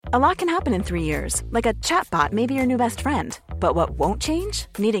A lot can happen in 3 years, like a chatbot may be your new best friend. But what won't change?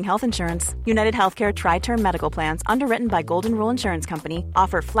 Needing health insurance. United Healthcare Tri-Term Medical Plans, underwritten by Golden Rule Insurance Company,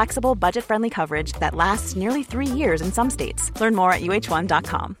 offer flexible, budget-friendly coverage that lasts nearly 3 years in some states. Learn more at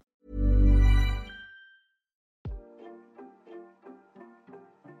uh1.com.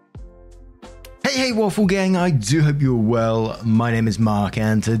 Hey Waffle Gang, I do hope you're well. My name is Mark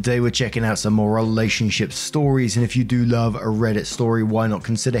and today we're checking out some more relationship stories, and if you do love a Reddit story, why not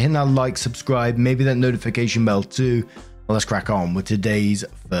consider hitting that like, subscribe, maybe that notification bell too. Well, let's crack on with today's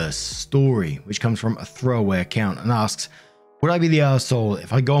first story, which comes from a throwaway account and asks, would I be the arsehole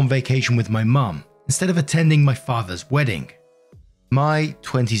if I go on vacation with my mum instead of attending my father's wedding? My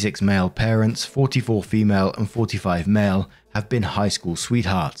 26 male parents, 44 female and 45 male, have been high school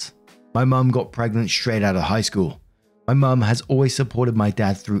sweethearts. My mum got pregnant straight out of high school. My mum has always supported my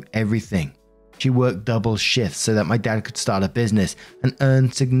dad through everything. She worked double shifts so that my dad could start a business and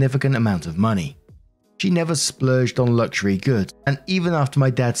earn significant amount of money. She never splurged on luxury goods, and even after my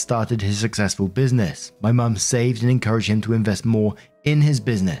dad started his successful business, my mum saved and encouraged him to invest more in his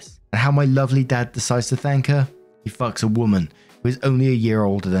business. And how my lovely dad decides to thank her? He fucks a woman who is only a year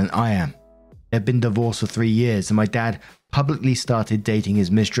older than I am. They've been divorced for 3 years, and my dad publicly started dating his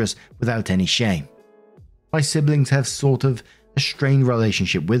mistress without any shame. My siblings have sort of a strained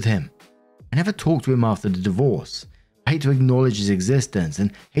relationship with him. I never talked to him after the divorce. I hate to acknowledge his existence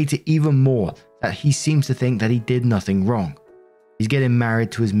and hate it even more that he seems to think that he did nothing wrong. He's getting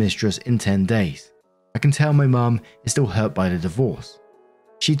married to his mistress in 10 days. I can tell my mum is still hurt by the divorce.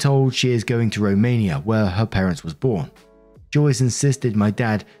 She told she is going to Romania where her parents was born. She always insisted my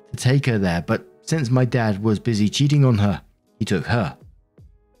dad to take her there, but since my dad was busy cheating on her, he took her.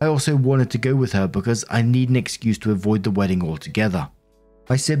 I also wanted to go with her because I need an excuse to avoid the wedding altogether.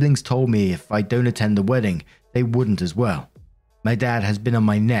 My siblings told me if I don't attend the wedding, they wouldn't as well. My dad has been on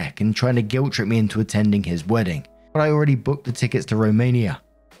my neck and trying to guilt trip me into attending his wedding, but I already booked the tickets to Romania.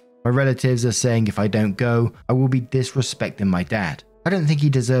 My relatives are saying if I don't go, I will be disrespecting my dad. I don't think he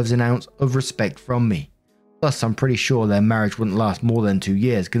deserves an ounce of respect from me. Plus, I'm pretty sure their marriage wouldn't last more than 2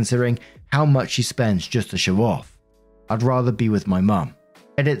 years considering how much she spends just to show off. I'd rather be with my mum.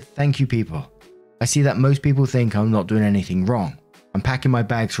 Edit, thank you people. I see that most people think I'm not doing anything wrong. I'm packing my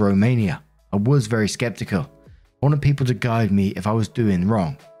bags for Romania. I was very skeptical. I wanted people to guide me if I was doing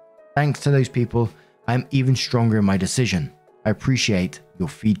wrong. Thanks to those people, I am even stronger in my decision. I appreciate your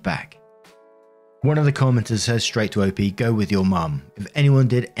feedback. One of the commenters says straight to OP, go with your mum. If anyone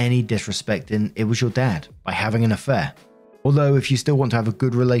did any disrespecting, it was your dad, by having an affair. Although if you still want to have a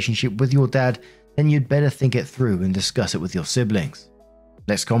good relationship with your dad, then you'd better think it through and discuss it with your siblings.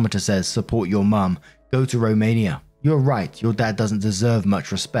 Next commenter says, support your mum, go to Romania. You're right, your dad doesn't deserve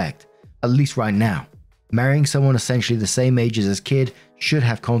much respect, at least right now. Marrying someone essentially the same age as his kid should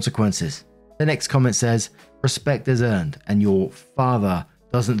have consequences. The next comment says, respect is earned and your father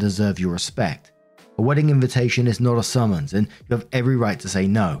doesn't deserve your respect. A wedding invitation is not a summons and you have every right to say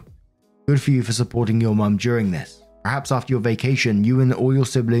no. Good for you for supporting your mum during this. Perhaps after your vacation, you and all your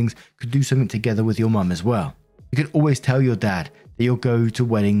siblings could do something together with your mum as well. You could always tell your dad that you'll go to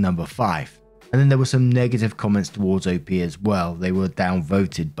wedding number 5. And then there were some negative comments towards OP as well. They were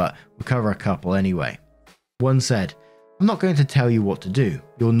downvoted, but we'll cover a couple anyway. One said, I'm not going to tell you what to do.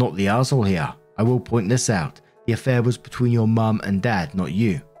 You're not the arsehole here. I will point this out. The affair was between your mum and dad, not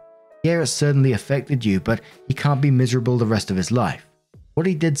you. Yeah, it certainly affected you, but he can't be miserable the rest of his life. What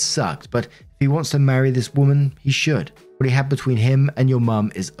he did sucked, but if he wants to marry this woman, he should. What he had between him and your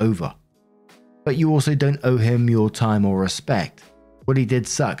mum is over. But you also don't owe him your time or respect. What he did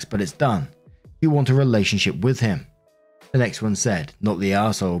sucks, but it's done. You want a relationship with him. The next one said, not the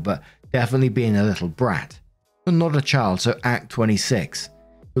arsehole, but definitely being a little brat. You're not a child, so act 26.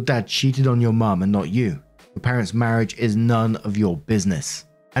 Your dad cheated on your mum and not you. Your parents' marriage is none of your business.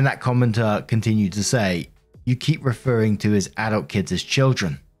 And that commenter continued to say, you keep referring to his adult kids as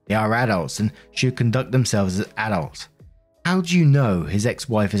children. They are adults and should conduct themselves as adults. How do you know his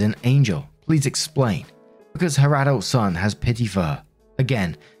ex-wife is an angel? Please explain. Because her adult son has pity for her.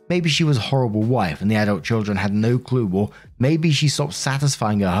 Again, maybe she was a horrible wife and the adult children had no clue, or maybe she stopped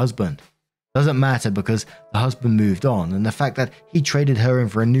satisfying her husband. Doesn't matter because the husband moved on and the fact that he traded her in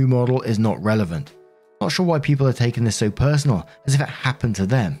for a new model is not relevant. Not sure why people are taking this so personal, as if it happened to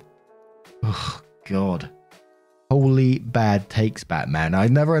them. Ugh, God. Holy bad takes, Batman. I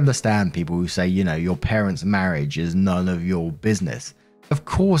never understand people who say, your parents' marriage is none of your business. Of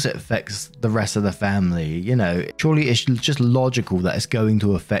course it affects the rest of the family, Surely it's just logical that it's going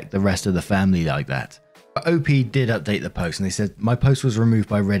to affect the rest of the family like that. But OP did update the post and they said, my post was removed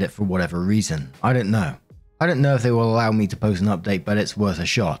by Reddit for whatever reason. I don't know. I don't know if they will allow me to post an update, but it's worth a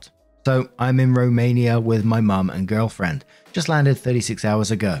shot. So I'm in Romania with my mum and girlfriend. Just landed 36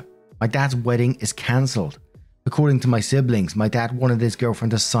 hours ago. My dad's wedding is cancelled. According to my siblings, my dad wanted his girlfriend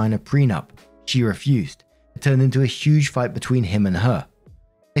to sign a prenup. She refused. It turned into a huge fight between him and her.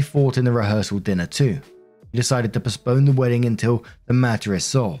 They fought in the rehearsal dinner too. He decided to postpone the wedding until the matter is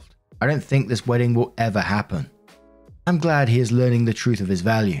solved. I don't think this wedding will ever happen. I'm glad he is learning the truth of his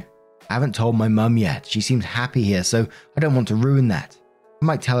value. I haven't told my mum yet. She seems happy here, so I don't want to ruin that. I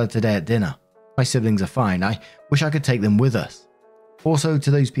might tell her today at dinner. My siblings are fine. I wish I could take them with us. Also,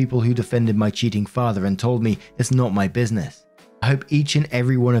 to those people who defended my cheating father and told me it's not my business. I hope each and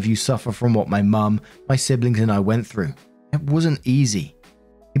every one of you suffer from what my mum, my siblings and I went through. It wasn't easy.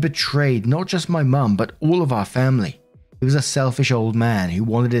 He betrayed not just my mum, but all of our family. He was a selfish old man who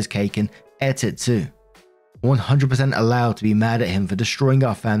wanted his cake and ate it too. 100% allowed to be mad at him for destroying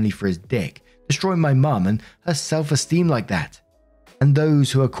our family for his dick, destroying my mum and her self-esteem like that. And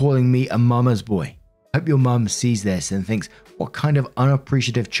those who are calling me a mama's boy. I hope your mum sees this and thinks what kind of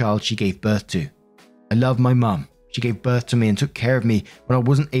unappreciative child she gave birth to. I love my mum. She gave birth to me and took care of me when I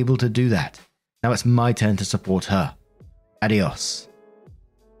wasn't able to do that. Now it's my turn to support her. Adios.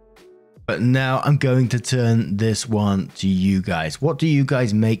 But now I'm going to turn this one to you guys. What do you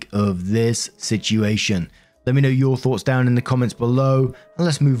guys make of this situation? Let me know your thoughts down in the comments below, and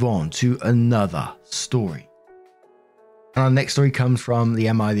let's move on to another story. And our next story comes from the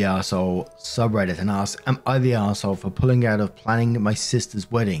Am I the Arsehole subreddit and asks, am I the arsehole for pulling out of planning my sister's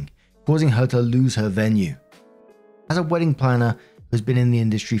wedding, causing her to lose her venue? As a wedding planner who's been in the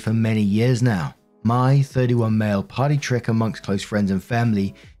industry for many years now, my 31 male party trick amongst close friends and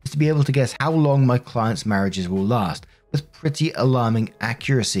family is to be able to guess how long my clients' marriages will last with pretty alarming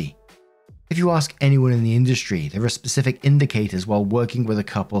accuracy. If you ask anyone in the industry, there are specific indicators while working with a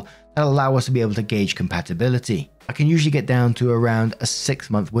couple that allow us to be able to gauge compatibility. I can usually get down to around a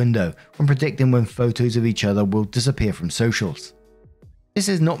 6-month window when predicting when photos of each other will disappear from socials. This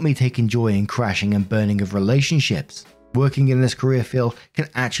is not me taking joy in crashing and burning of relationships. Working in this career field can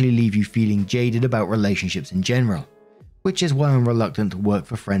actually leave you feeling jaded about relationships in general, which is why I'm reluctant to work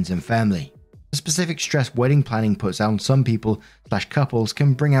for friends and family. The specific stress wedding planning puts on some people/couples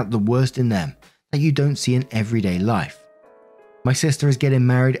can bring out the worst in them that you don't see in everyday life. My sister is getting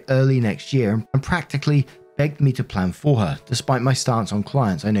married early next year and practically begged me to plan for her, despite my stance on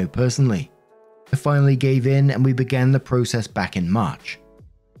clients I know personally. I finally gave in and we began the process back in March.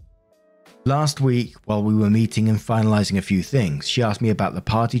 Last week, while we were meeting and finalizing a few things, she asked me about the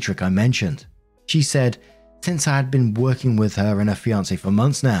party trick I mentioned. She said, since I had been working with her and her fiancé for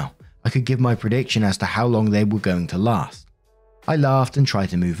months now, I could give my prediction as to how long they were going to last. I laughed and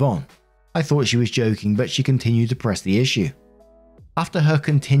tried to move on. I thought she was joking, but she continued to press the issue. After her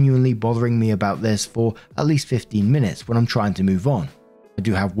continually bothering me about this for at least 15 minutes when I'm trying to move on, I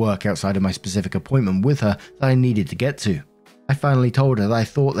do have work outside of my specific appointment with her that I needed to get to. I finally told her that I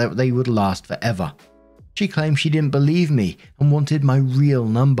thought that they would last forever. She claimed she didn't believe me and wanted my real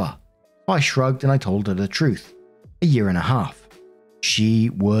number. I shrugged and I told her the truth. 1.5 years. She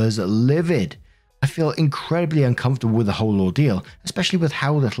was livid. I feel incredibly uncomfortable with the whole ordeal, especially with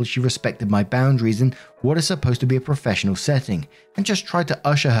how little she respected my boundaries in what is supposed to be a professional setting, and just tried to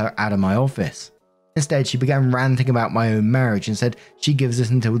usher her out of my office. Instead, she began ranting about my own marriage and said she gives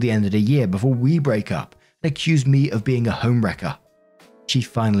us until the end of the year before we break up, and accused me of being a homewrecker. She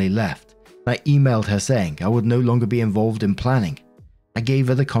finally left, and I emailed her saying I would no longer be involved in planning. I gave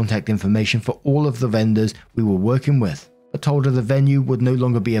her the contact information for all of the vendors we were working with, but told her the venue would no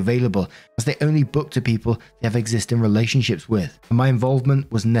longer be available as they only book to people they have existing relationships with, and my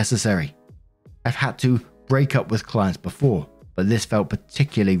involvement was necessary. I've had to break up with clients before, but this felt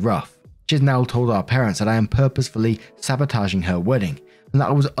particularly rough. She has now told our parents that I am purposefully sabotaging her wedding, and that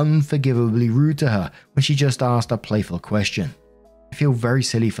I was unforgivably rude to her when she just asked a playful question. I feel very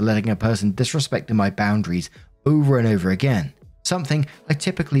silly for letting a person disrespect my boundaries over and over again, something I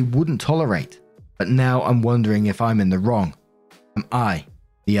typically wouldn't tolerate. But now I'm wondering if I'm in the wrong. Am I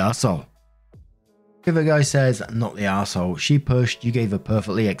the arsehole? The other guy says, not the arsehole. She pushed, you gave a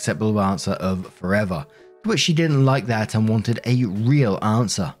perfectly acceptable answer of forever, to which she didn't like that and wanted a real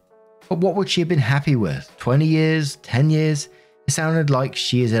answer. But what would she have been happy with? 20 years? 10 years? It sounded like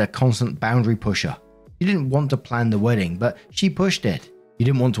she is a constant boundary pusher. You didn't want to plan the wedding, but she pushed it. You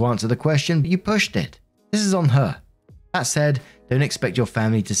didn't want to answer the question, but you pushed it. This is on her. That said, don't expect your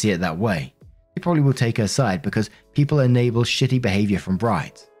family to see it that way. They probably will take her side because people enable shitty behavior from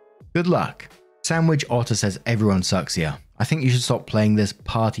brides. Good luck. Sandwich Otter says everyone sucks here. I think you should stop playing this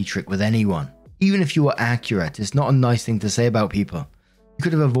party trick with anyone. Even if you are accurate, it's not a nice thing to say about people. You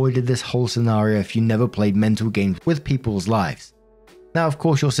could have avoided this whole scenario if you never played mental games with people's lives. Now, of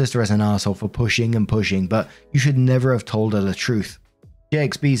course, your sister is an asshole for pushing and pushing, but you should never have told her the truth.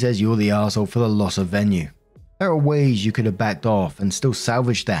 JXB says you're the asshole for the loss of venue. There are ways you could have backed off and still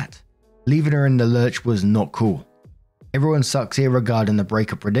salvaged that. Leaving her in the lurch was not cool. Everyone sucks here regarding the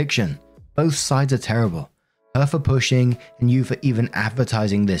breakup prediction. Both sides are terrible. Her for pushing and you for even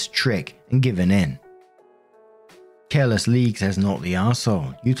advertising this trick and giving in. Careless League says not the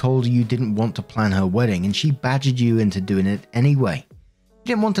arsehole. You told her you didn't want to plan her wedding and she badgered you into doing it anyway. You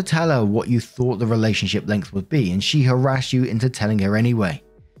didn't want to tell her what you thought the relationship length would be and she harassed you into telling her anyway.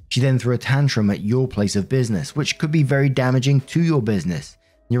 She then threw a tantrum at your place of business, which could be very damaging to your business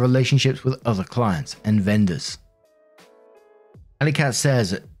and your relationships with other clients and vendors. Alicat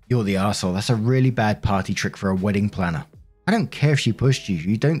says, you're the arsehole. That's a really bad party trick for a wedding planner. I don't care if she pushed you.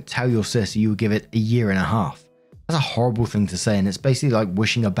 You don't tell your sister you will give it a year and a half. That's a horrible thing to say and it's basically like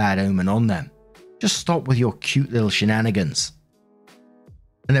wishing a bad omen on them. Just stop with your cute little shenanigans.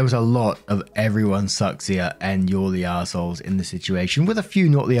 And there was a lot of everyone sucks here and you're the arseholes in the situation, with a few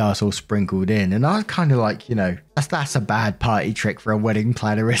not the arseholes sprinkled in. And I was kind of like, that's a bad party trick for a wedding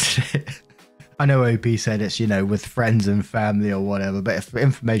planner, isn't it? I know OP said it's, with friends and family or whatever, but if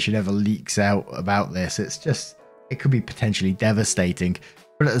information ever leaks out about this, it could be potentially devastating.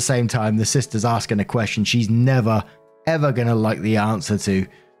 But at the same time, the sister's asking a question she's never, ever going to like the answer to.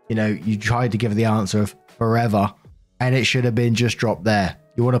 You tried to give the answer of forever, and it should have been just dropped there.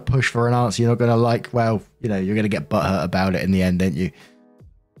 You want to push for an answer you're not going to like? Well, you're going to get butthurt about it in the end, don't you?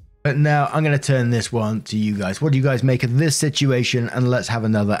 But now I'm going to turn this one to you guys. What do you guys make of this situation? And let's have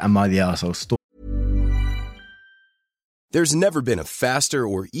another Am I the Arsehole story. There's never been a faster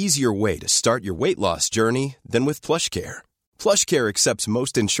or easier way to start your weight loss journey than with PlushCare. PlushCare accepts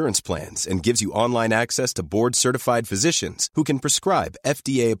most insurance plans and gives you online access to board-certified physicians who can prescribe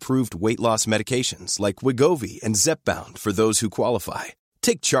FDA-approved weight loss medications like Wegovy and Zepbound for those who qualify.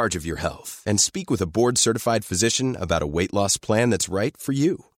 Take charge of your health and speak with a board-certified physician about a weight loss plan that's right for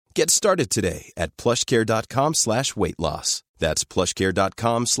you. Get started today at plushcare.com/weight loss. That's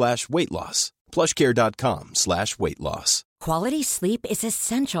plushcare.com/weight loss. plushcare.com/weight loss. Quality sleep is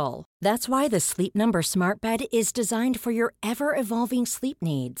essential. That's why the Sleep Number Smart Bed is designed for your ever-evolving sleep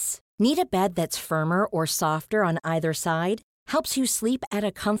needs. Need a bed that's firmer or softer on either side? Helps you sleep at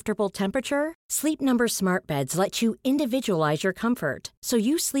a comfortable temperature? Sleep Number Smart Beds let you individualize your comfort, so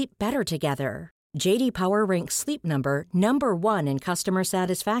you sleep better together. J.D. Power ranks Sleep Number number 1 in customer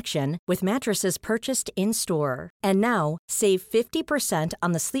satisfaction with mattresses purchased in-store. And now, save 50%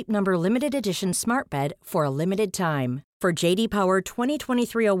 on the Sleep Number Limited Edition Smart Bed for a limited time. For J.D. Power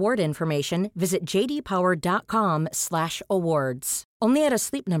 2023 award information, visit jdpower.com/awards. Only at a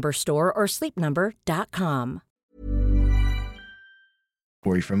Sleep Number store or sleepnumber.com.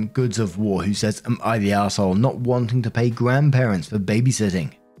 Story from Goods of War, who says, am I the arsehole not wanting to pay grandparents for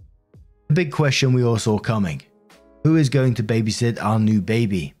babysitting? The big question we all saw coming. Who is going to babysit our new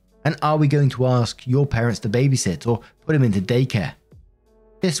baby? And are we going to ask your parents to babysit or put him into daycare?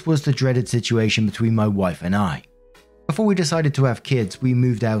 This was the dreaded situation between my wife and I. Before we decided to have kids, we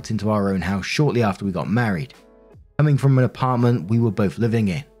moved out into our own house shortly after we got married. Coming from an apartment we were both living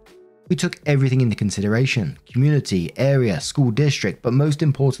in. We took everything into consideration: community, area, school district, but most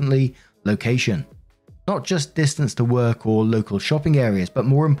importantly, location. Not just distance to work or local shopping areas, but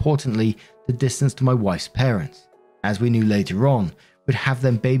more importantly, the distance to my wife's parents. As we knew later on, we'd have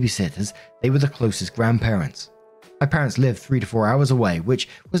them babysit as they were the closest grandparents. My parents lived 3 to 4 hours away, which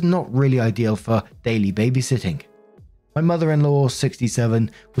was not really ideal for daily babysitting. My mother-in-law,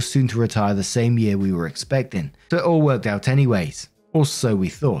 67, was soon to retire the same year we were expecting, so it all worked out anyways, or so we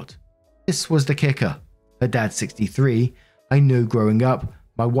thought. This was the kicker. Her dad, 63, I knew growing up,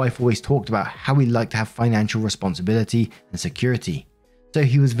 my wife always talked about how he liked to have financial responsibility and security, so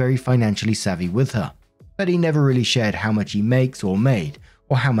he was very financially savvy with her, but he never really shared how much he makes or made,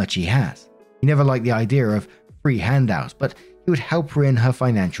 or how much he has. He never liked the idea of free handouts, but he would help her in her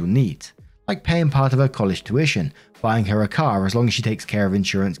financial needs, like paying part of her college tuition, buying her a car as long as she takes care of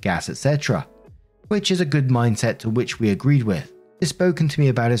insurance, gas, etc. Which is a good mindset to which we agreed with. He's spoken to me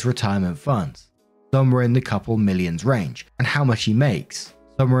about his retirement funds. Some were in the couple millions range, and how much he makes.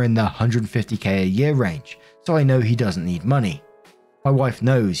 Some were in the 150k a year range, so I know he doesn't need money. My wife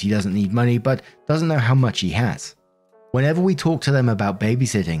knows he doesn't need money, but doesn't know how much he has. Whenever we talk to them about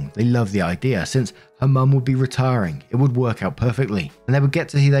babysitting, they love the idea since her mum would be retiring, it would work out perfectly, and they would get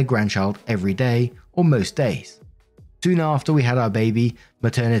to see their grandchild every day, or most days. Soon after we had our baby,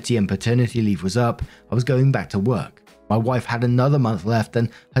 maternity and paternity leave was up, I was going back to work. My wife had another month left and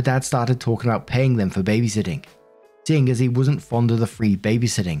her dad started talking about paying them for babysitting. Seeing as he wasn't fond of the free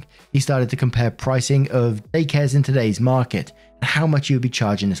babysitting, he started to compare pricing of daycares in today's market and how much he would be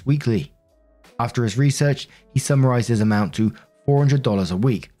charging us weekly. After his research, he summarized his amount to $400 a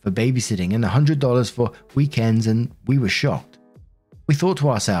week for babysitting and $100 for weekends, and we were shocked. We thought to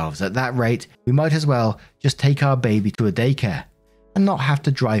ourselves, at that rate, we might as well just take our baby to a daycare and not have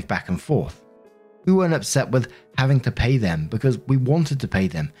to drive back and forth. We weren't upset with having to pay them because we wanted to pay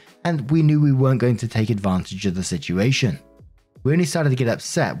them and we knew we weren't going to take advantage of the situation. We only started to get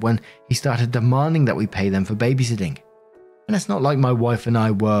upset when he started demanding that we pay them for babysitting. And it's not like my wife and I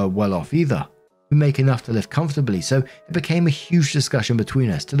were well off either. We make enough to live comfortably, so it became a huge discussion between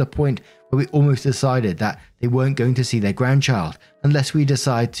us to the point where we almost decided that they weren't going to see their grandchild unless we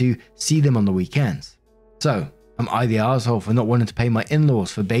decide to see them on the weekends. So, am I the arsehole for not wanting to pay my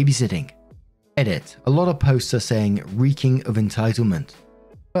in-laws for babysitting? Edit. A lot of posts are saying reeking of entitlement.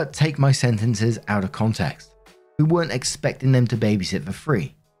 But take my sentences out of context. We weren't expecting them to babysit for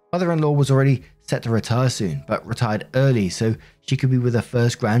free. Mother-in-law was already set to retire soon, but retired early so she could be with her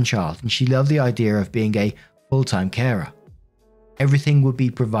first grandchild, and she loved the idea of being a full-time carer. Everything would be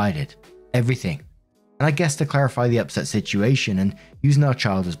provided. Everything. And I guess to clarify the upset situation and using our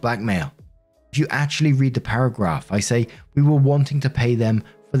child as blackmail. If you actually read the paragraph, I say we were wanting to pay them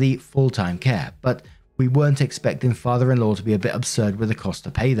for the full-time care, but we weren't expecting father-in-law to be a bit absurd with the cost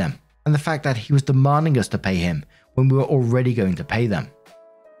to pay them, and the fact that he was demanding us to pay him when we were already going to pay them.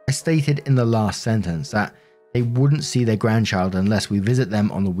 I stated in the last sentence that they wouldn't see their grandchild unless we visit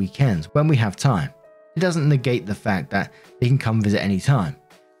them on the weekends when we have time. It doesn't negate the fact that they can come visit any time,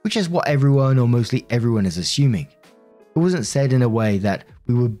 which is what everyone or mostly everyone is assuming. It wasn't said in a way that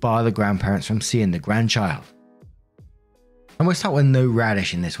we would bar the grandparents from seeing the grandchild. And we'll start with No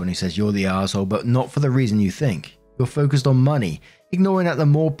Radish in this one, who says you're the arsehole, but not for the reason you think. You're focused on money, ignoring that the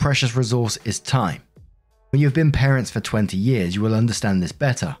more precious resource is time. When you've been parents for 20 years, you will understand this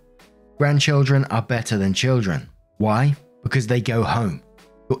better. Grandchildren are better than children. Why? Because they go home.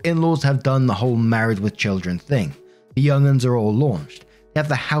 Your in-laws have done the whole married with children thing. The young'uns are all launched. They have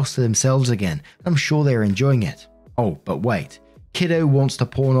the house to themselves again, and I'm sure they're enjoying it. Oh, but wait. Kiddo wants to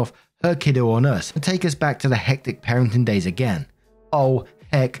pawn off her kiddo on us and take us back to the hectic parenting days again. Oh,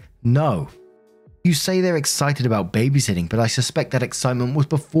 heck no. You say they're excited about babysitting, but I suspect that excitement was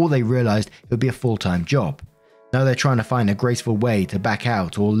before they realized it would be a full-time job. Now they're trying to find a graceful way to back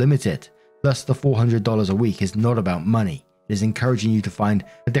out or limit it. Thus, the $400 a week is not about money. It is encouraging you to find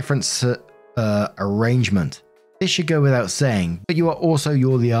a different arrangement. This should go without saying, but you're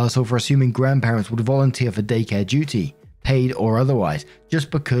the arsehole for assuming grandparents would volunteer for daycare duty, paid or otherwise, just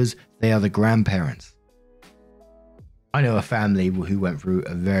because they are the grandparents. I know a family who went through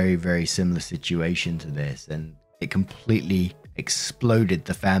a very, very similar situation to this, and it completely exploded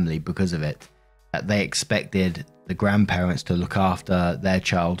the family because of it. That they expected the grandparents to look after their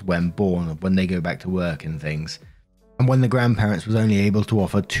child when born, when they go back to work and things. And when the grandparents was only able to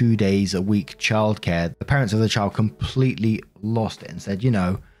offer 2 days a week childcare, the parents of the child completely lost it and said, you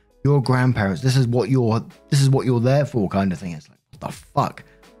know, your grandparents, this is what you're there for, kind of thing. It's like, what the fuck?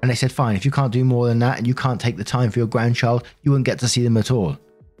 And they said, fine, if you can't do more than that and you can't take the time for your grandchild, you won't get to see them at all.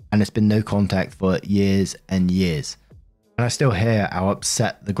 And it's been no contact for years and years. And I still hear how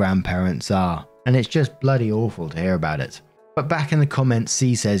upset the grandparents are. And it's just bloody awful to hear about it. But back in the comments,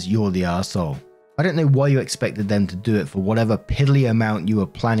 C says, you're the arsehole. I don't know why you expected them to do it for whatever piddly amount you were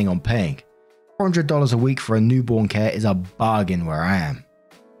planning on paying. $400 a week for a newborn care is a bargain where I am.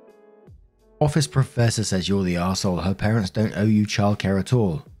 Office Professor says you're the arsehole. Her parents don't owe you childcare at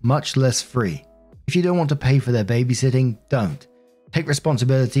all, much less free. If you don't want to pay for their babysitting, don't. Take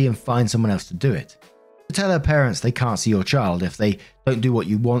responsibility and find someone else to do it. To tell her parents they can't see your child if they don't do what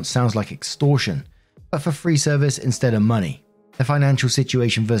you want sounds like extortion, but for free service instead of money. Their financial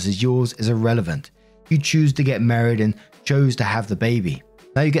situation versus yours is irrelevant. You choose to get married and chose to have the baby.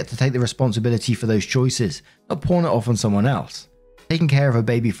 Now you get to take the responsibility for those choices, not pawn it off on someone else. Taking care of a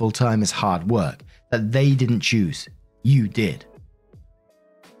baby full-time is hard work that they didn't choose. You did.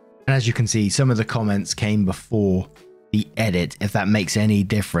 And as you can see, some of the comments came before the edit, if that makes any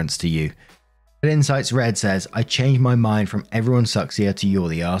difference to you. But Insights Red says, I changed my mind from everyone sucks here to you're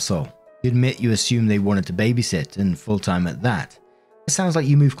the arsehole. You admit you assume they wanted to babysit, and full-time at that. It sounds like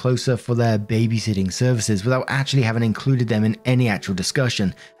you moved closer for their babysitting services without actually having included them in any actual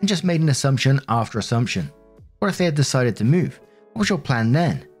discussion and just made an assumption after assumption. What if they had decided to move? What was your plan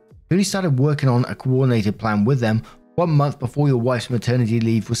then? You only started working on a coordinated plan with them 1 month before your wife's maternity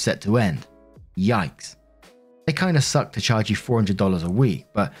leave was set to end. Yikes. They kinda suck to charge you $400 a week,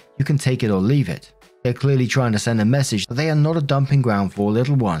 but you can take it or leave it. They're clearly trying to send a message that they are not a dumping ground for a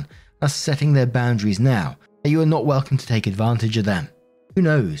little one, are setting their boundaries now, that you are not welcome to take advantage of them. Who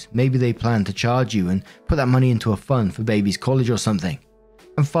knows, maybe they plan to charge you and put that money into a fund for baby's college or something.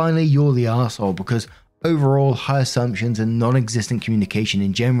 And finally, you're the arsehole because overall high assumptions and non-existent communication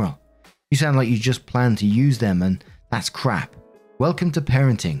in general. You sound like you just plan to use them, and that's crap. Welcome to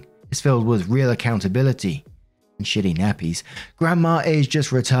parenting. It's filled with real accountability and shitty nappies. Grandma is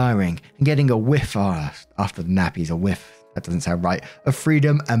just retiring and getting a whiff after the nappies, a whiff, that doesn't sound right, of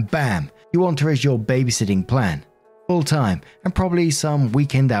freedom, and bam, you want her as your babysitting plan. Full time, and probably some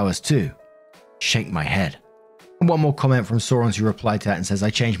weekend hours too. Shake my head. And one more comment from Sorens who replied to that and says, I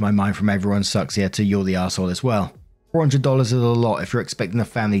changed my mind from everyone sucks here to you're the arsehole as well. $400 is a lot if you're expecting a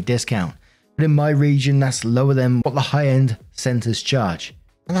family discount. But in my region, that's lower than what the high-end centers charge.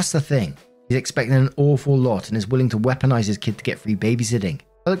 And that's the thing. He's expecting an awful lot and is willing to weaponize his kid to get free babysitting.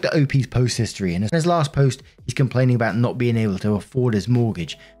 I looked at OP's post history, and in his last post, he's complaining about not being able to afford his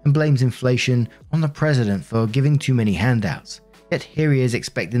mortgage and blames inflation on the president for giving too many handouts. Yet here he is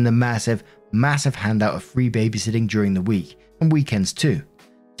expecting the massive handout of free babysitting during the week and weekends too.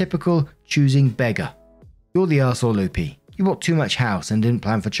 Typical choosing beggar. You're the arsehole, OP. You bought too much house and didn't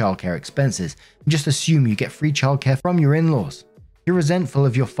plan for childcare expenses and just assume you get free childcare from your in-laws. You're resentful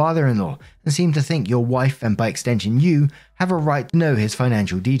of your father-in-law and seem to think your wife, and by extension you, have a right to know his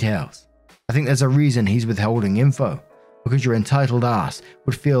financial details. I think there's a reason he's withholding info, because your entitled ass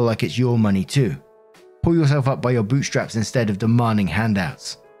would feel like it's your money too. Pull yourself up by your bootstraps instead of demanding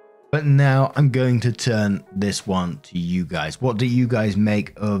handouts. But now I'm going to turn this one to you guys. What do you guys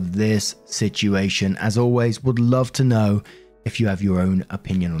make of this situation? As always, would love to know if you have your own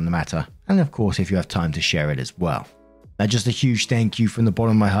opinion on the matter. And of course, if you have time to share it as well. Now, just a huge thank you from the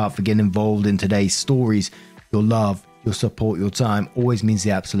bottom of my heart for getting involved in today's stories. Your love, your support, your time always means the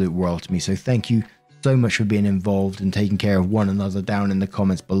absolute world to me. So thank you so much for being involved and taking care of one another down in the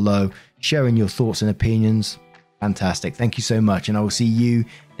comments below, sharing your thoughts and opinions. Fantastic. Thank you so much. And I will see you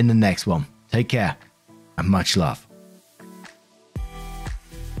in the next one. Take care and much love.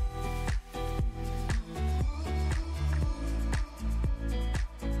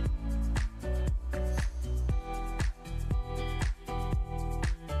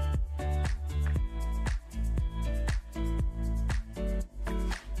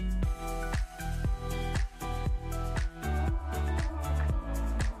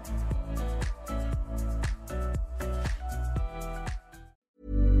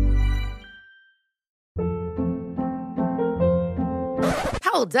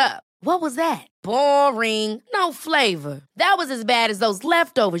 Hold up. What was that? Boring. No flavor. That was as bad as those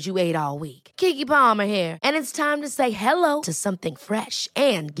leftovers you ate all week. Keke Palmer here. And it's time to say hello to something fresh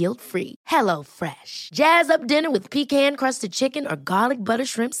and guilt-free. Hello Fresh. Jazz up dinner with pecan-crusted chicken or garlic butter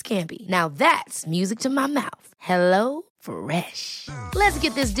shrimp scampi. Now that's music to my mouth. Hello Fresh. Let's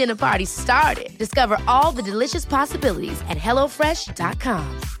get this dinner party started. Discover all the delicious possibilities at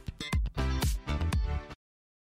HelloFresh.com.